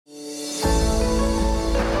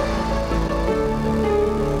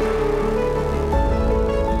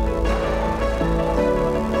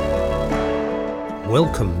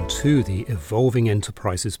Welcome to the Evolving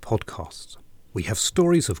Enterprises podcast. We have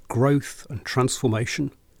stories of growth and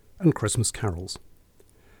transformation and Christmas carols.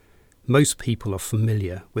 Most people are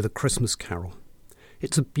familiar with A Christmas Carol.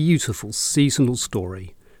 It's a beautiful seasonal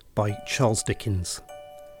story by Charles Dickens.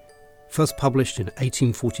 First published in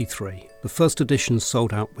 1843, the first edition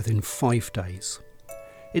sold out within 5 days.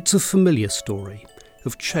 It's a familiar story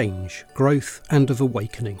of change, growth and of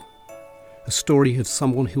awakening. A story of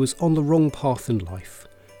someone who was on the wrong path in life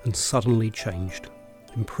and suddenly changed,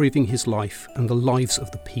 improving his life and the lives of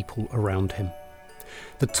the people around him.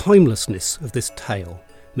 The timelessness of this tale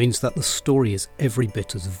means that the story is every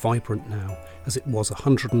bit as vibrant now as it was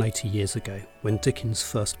 180 years ago when Dickens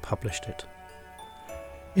first published it.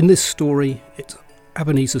 In this story,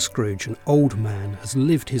 Ebenezer Scrooge, an old man, has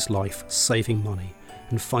lived his life saving money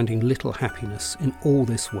and finding little happiness in all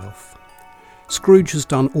this wealth. Scrooge has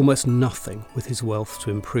done almost nothing with his wealth to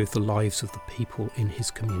improve the lives of the people in his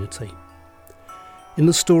community. In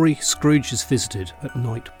the story, Scrooge is visited at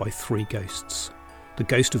night by 3 ghosts. The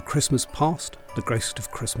ghost of Christmas past, the ghost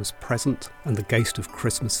of Christmas present, and the ghost of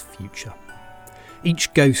Christmas future.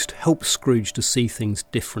 Each ghost helps Scrooge to see things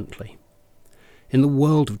differently. In the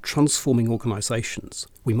world of transforming organisations,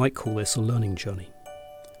 we might call this a learning journey.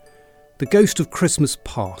 The ghost of Christmas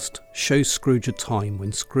past shows Scrooge a time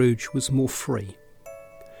when Scrooge was more free.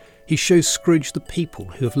 He shows Scrooge the people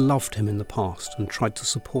who have loved him in the past and tried to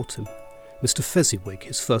support him. Mr. Fezziwig,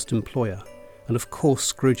 his first employer, and of course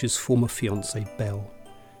Scrooge's former fiancée Belle,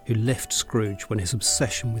 who left Scrooge when his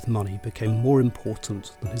obsession with money became more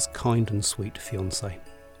important than his kind and sweet fiancée.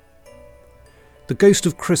 The ghost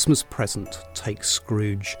of Christmas present takes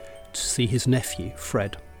Scrooge to see his nephew,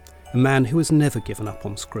 Fred, a man who has never given up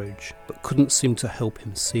on Scrooge, but couldn't seem to help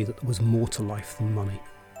him see that there was more to life than money.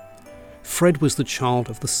 Fred was the child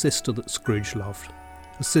of the sister that Scrooge loved,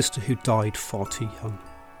 a sister who died far too young.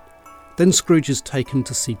 Then Scrooge is taken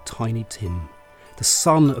to see Tiny Tim, the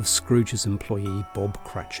son of Scrooge's employee Bob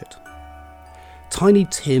Cratchit. Tiny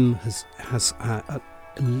Tim has a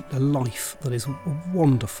life that is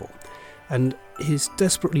wonderful, and his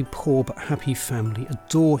desperately poor but happy family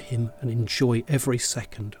adore him and enjoy every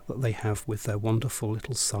second that they have with their wonderful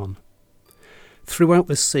little son. Throughout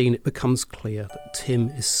this scene, it becomes clear that Tim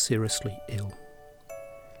is seriously ill.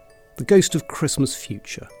 The ghost of Christmas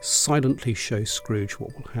future silently shows Scrooge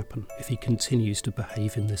what will happen if he continues to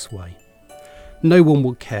behave in this way. No one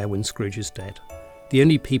will care when Scrooge is dead. The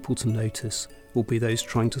only people to notice will be those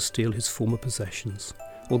trying to steal his former possessions,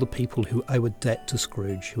 or the people who owe a debt to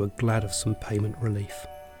Scrooge who are glad of some payment relief.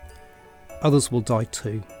 Others will die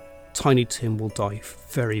too. Tiny Tim will die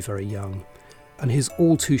very, very young, and his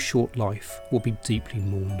all too short life will be deeply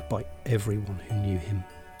mourned by everyone who knew him.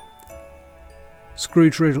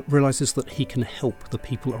 Scrooge realises that he can help the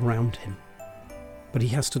people around him, but he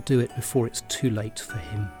has to do it before it's too late for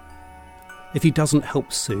him. If he doesn't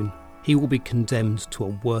help soon, he will be condemned to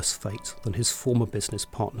a worse fate than his former business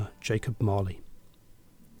partner, Jacob Marley.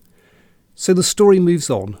 So the story moves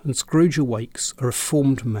on, and Scrooge awakes a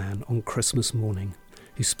reformed man on Christmas morning,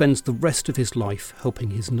 who spends the rest of his life helping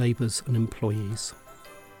his neighbours and employees.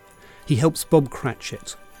 He helps Bob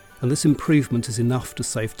Cratchit, and this improvement is enough to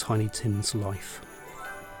save Tiny Tim's life.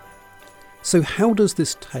 So how does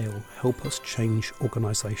this tale help us change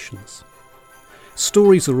organisations?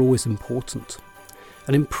 Stories are always important,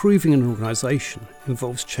 and improving an organisation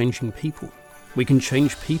involves changing people. We can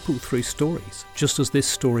change people through stories, just as this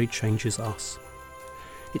story changes us.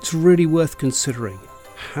 It's really worth considering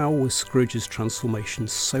how was Scrooge's transformation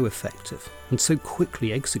so effective and so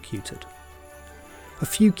quickly executed. A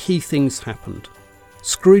few key things happened.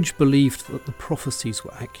 Scrooge believed that the prophecies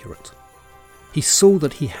were accurate. He saw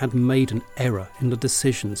that he had made an error in the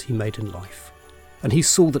decisions he made in life, and he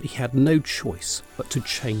saw that he had no choice but to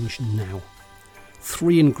change now.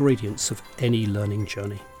 3 ingredients of any learning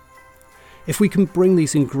journey. If we can bring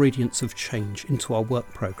these ingredients of change into our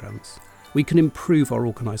work programmes, we can improve our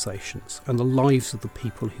organisations and the lives of the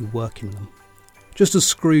people who work in them, just as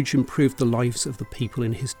Scrooge improved the lives of the people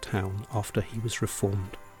in his town after he was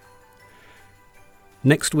reformed.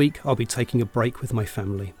 Next week, I'll be taking a break with my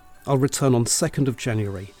family. I'll return on 2nd of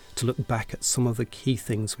January to look back at some of the key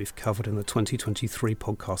things we've covered in the 2023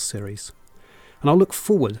 podcast series. And I'll look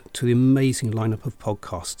forward to the amazing lineup of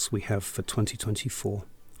podcasts we have for 2024.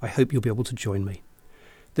 I hope you'll be able to join me.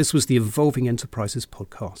 This was the Evolving Enterprises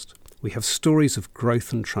podcast. We have stories of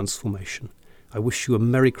growth and transformation. I wish you a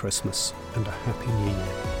Merry Christmas and a Happy New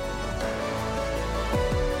Year.